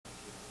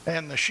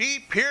And the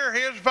sheep hear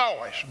his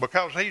voice,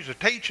 because he's a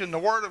teaching the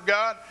word of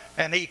God,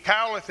 and he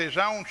calleth his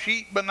own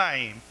sheep by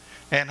name,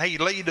 and he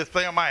leadeth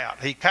them out.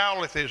 He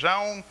calleth his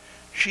own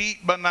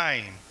sheep by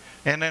name.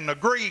 And in the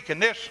Greek, and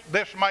this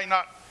may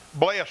not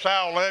bless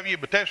all of you,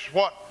 but this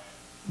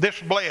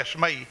blessed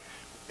me.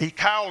 He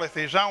calleth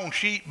his own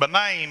sheep by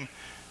name,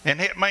 and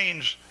it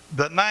means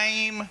the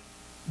name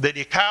that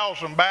he calls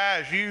them by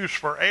is used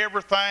for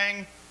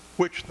everything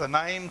which the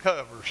name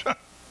covers.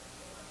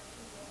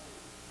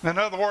 In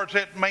other words,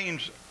 it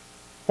means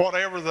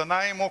whatever the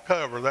name will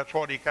cover, that's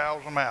what he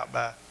calls them out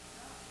by.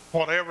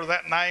 Whatever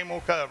that name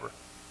will cover,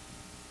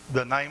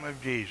 the name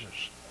of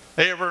Jesus.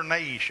 Every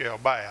knee shall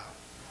bow,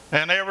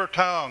 and every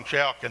tongue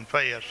shall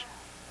confess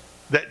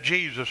that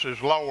Jesus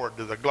is Lord,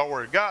 to the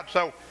glory of God.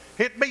 So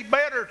it'd be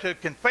better to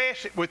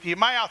confess it with your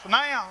mouth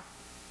now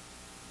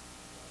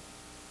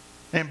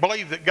and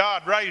believe that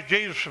God raised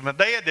Jesus from the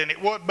dead than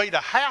it would be to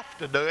have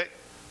to do it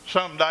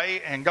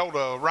someday and go to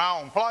a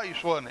wrong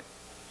place, wouldn't it?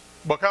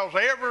 Because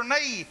every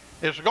knee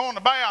is going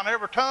to bow and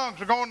every tongue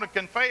is going to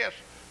confess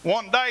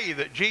one day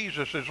that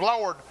Jesus is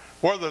Lord,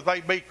 whether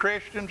they be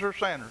Christians or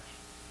sinners.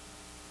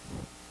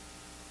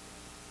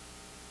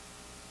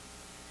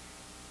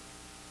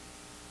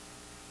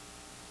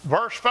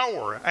 Verse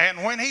 4,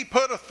 and when he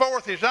putteth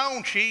forth his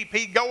own sheep,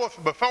 he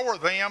goeth before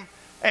them,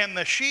 and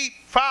the sheep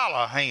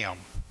follow him,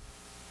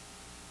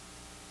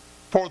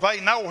 for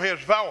they know his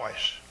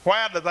voice.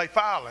 Why do they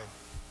follow him?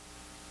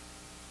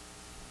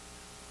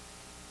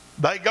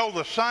 They go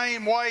the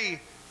same way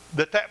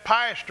that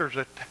pastor's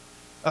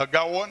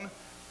going,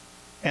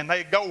 and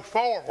they go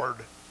forward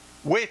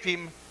with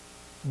him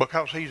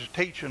because he's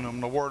teaching them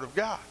the Word of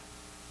God,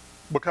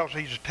 because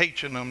he's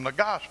teaching them the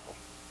gospel.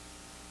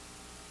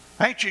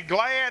 Ain't you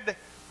glad?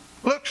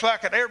 Looks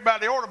like it.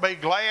 Everybody ought to be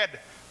glad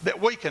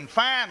that we can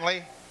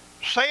finally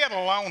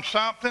settle on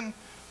something,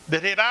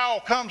 that it all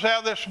comes out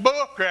of this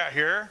book right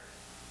here,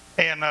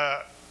 and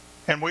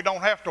we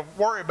don't have to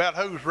worry about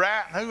who's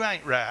right and who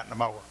ain't right no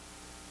more.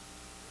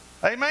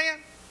 Amen?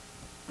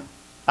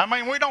 I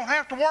mean, we don't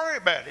have to worry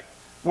about it.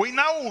 We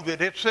know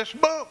that it's this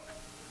book.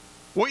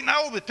 We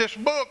know that this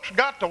book's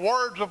got the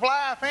words of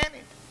life in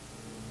it.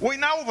 We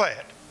know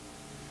that.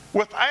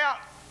 Without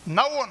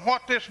knowing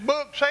what this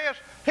book says,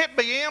 it'd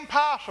be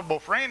impossible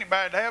for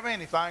anybody to have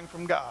anything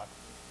from God.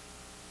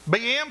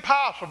 Be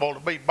impossible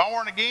to be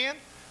born again.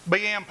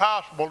 Be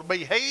impossible to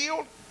be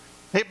healed.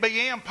 It'd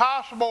be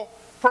impossible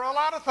for a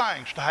lot of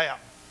things to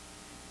happen.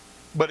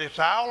 But it's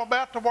all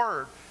about the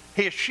Word.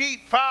 His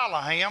sheep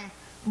follow him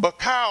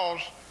because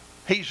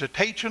he's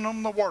teaching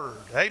them the Word.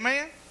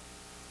 Amen?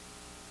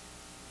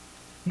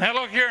 Now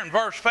look here in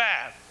verse 5.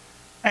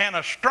 And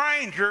a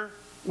stranger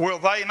will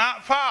they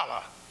not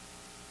follow,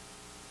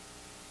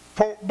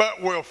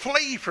 but will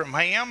flee from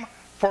him,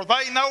 for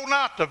they know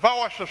not the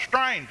voice of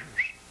strangers.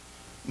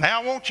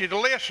 Now I want you to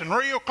listen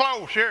real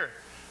close here.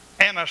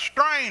 And a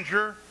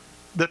stranger,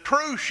 the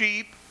true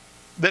sheep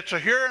that's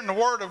hearing the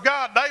Word of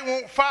God, they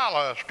won't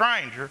follow a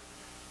stranger.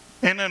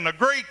 And in the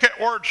Greek, that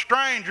word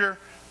stranger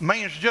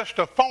means just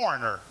a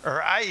foreigner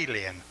or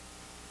alien.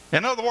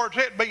 In other words,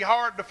 it'd be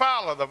hard to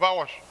follow the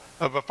voice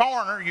of a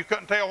foreigner. You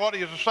couldn't tell what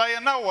he was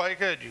saying no way,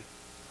 could you?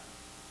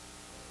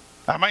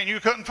 I mean, you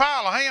couldn't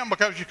follow him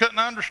because you couldn't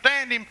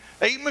understand him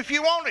even if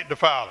you wanted to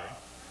follow him.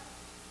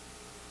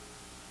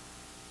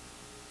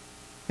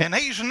 And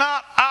he's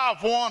not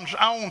of one's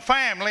own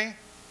family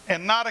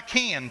and not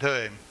akin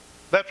to him.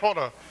 That's what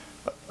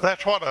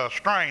a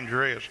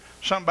stranger is.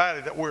 Somebody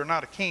that we're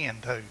not akin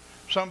to.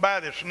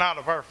 Somebody that's not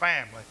of our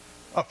family.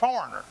 A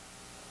foreigner.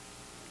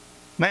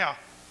 Now,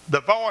 the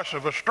voice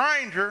of a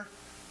stranger,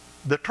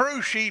 the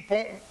true sheep,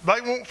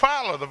 they won't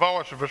follow the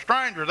voice of a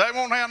stranger. They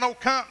won't have no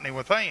company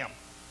with him.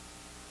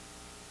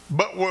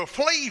 But will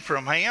flee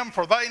from him,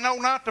 for they know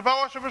not the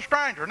voice of a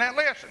stranger. Now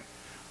listen,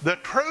 the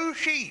true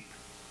sheep,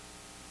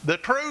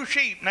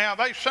 now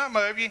there's some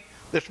of you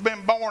that's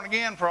been born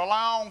again for a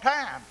long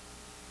time.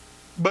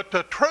 But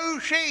the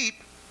true sheep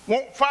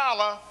won't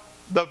follow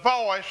the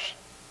voice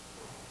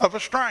of a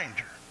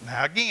stranger.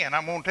 Now again,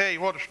 I'm going to tell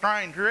you what a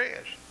stranger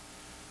is.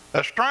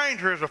 A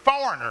stranger is a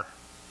foreigner.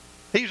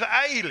 He's an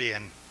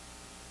alien.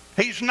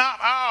 He's not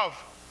of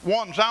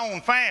one's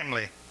own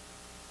family.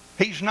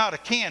 He's not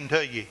akin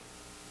to you.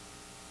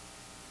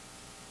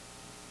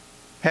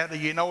 How do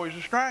you know he's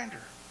a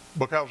stranger?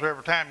 Because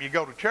every time you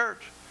go to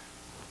church,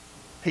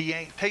 he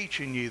ain't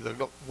teaching you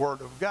the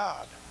Word of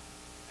God.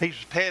 He's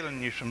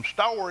telling you some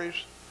stories,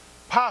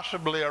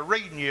 possibly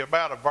reading you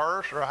about a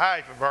verse or a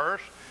half a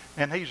verse,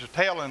 and he's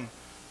telling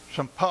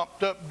some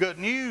pumped up good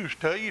news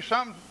to you.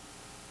 Some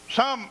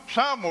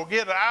will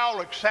get all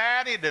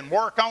excited and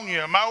work on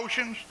your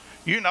emotions.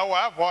 You know,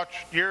 I've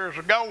watched years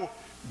ago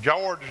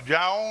George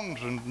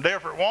Jones and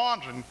different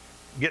ones and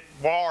get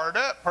wired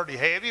up pretty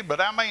heavy.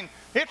 But I mean,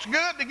 it's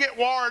good to get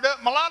wired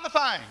up in a lot of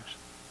things.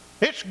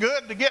 It's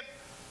good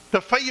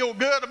to feel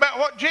good about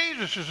what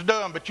Jesus is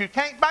doing, but you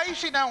can't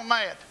base it on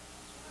that.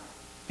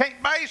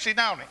 Can't base it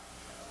on it.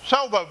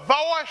 So the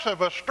voice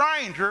of a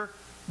stranger,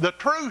 the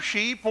true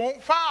sheep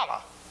won't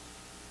follow.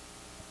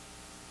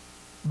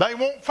 They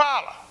won't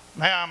follow.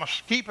 Now, I'm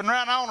keeping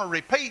right on and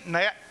repeating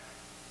that.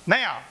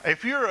 Now,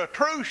 if you're a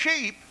true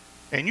sheep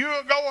and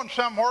you're going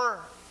somewhere,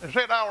 is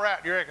it all right,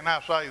 you reckon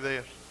I say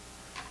this?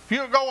 If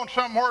you're going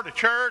somewhere to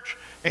church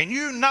and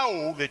you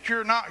know that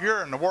you're not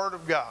hearing the Word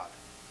of God,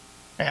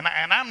 and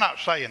I'm not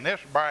saying this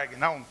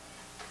bragging on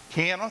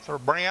Kenneth or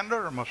Brenda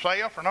or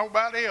myself or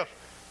nobody else,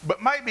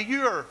 but maybe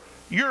you're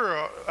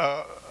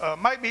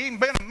maybe even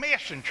been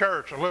missing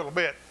church a little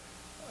bit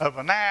of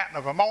a night and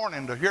of a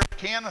morning to hear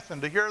Kenneth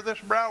and to hear this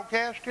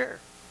broadcast here,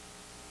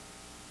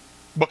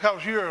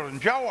 because you're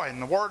enjoying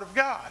the Word of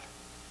God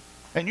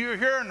and you're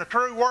hearing the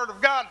true Word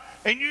of God,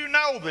 and you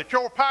know that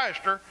your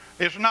pastor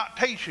is not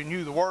teaching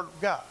you the Word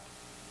of God.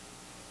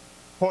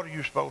 What are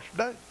you supposed to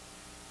do?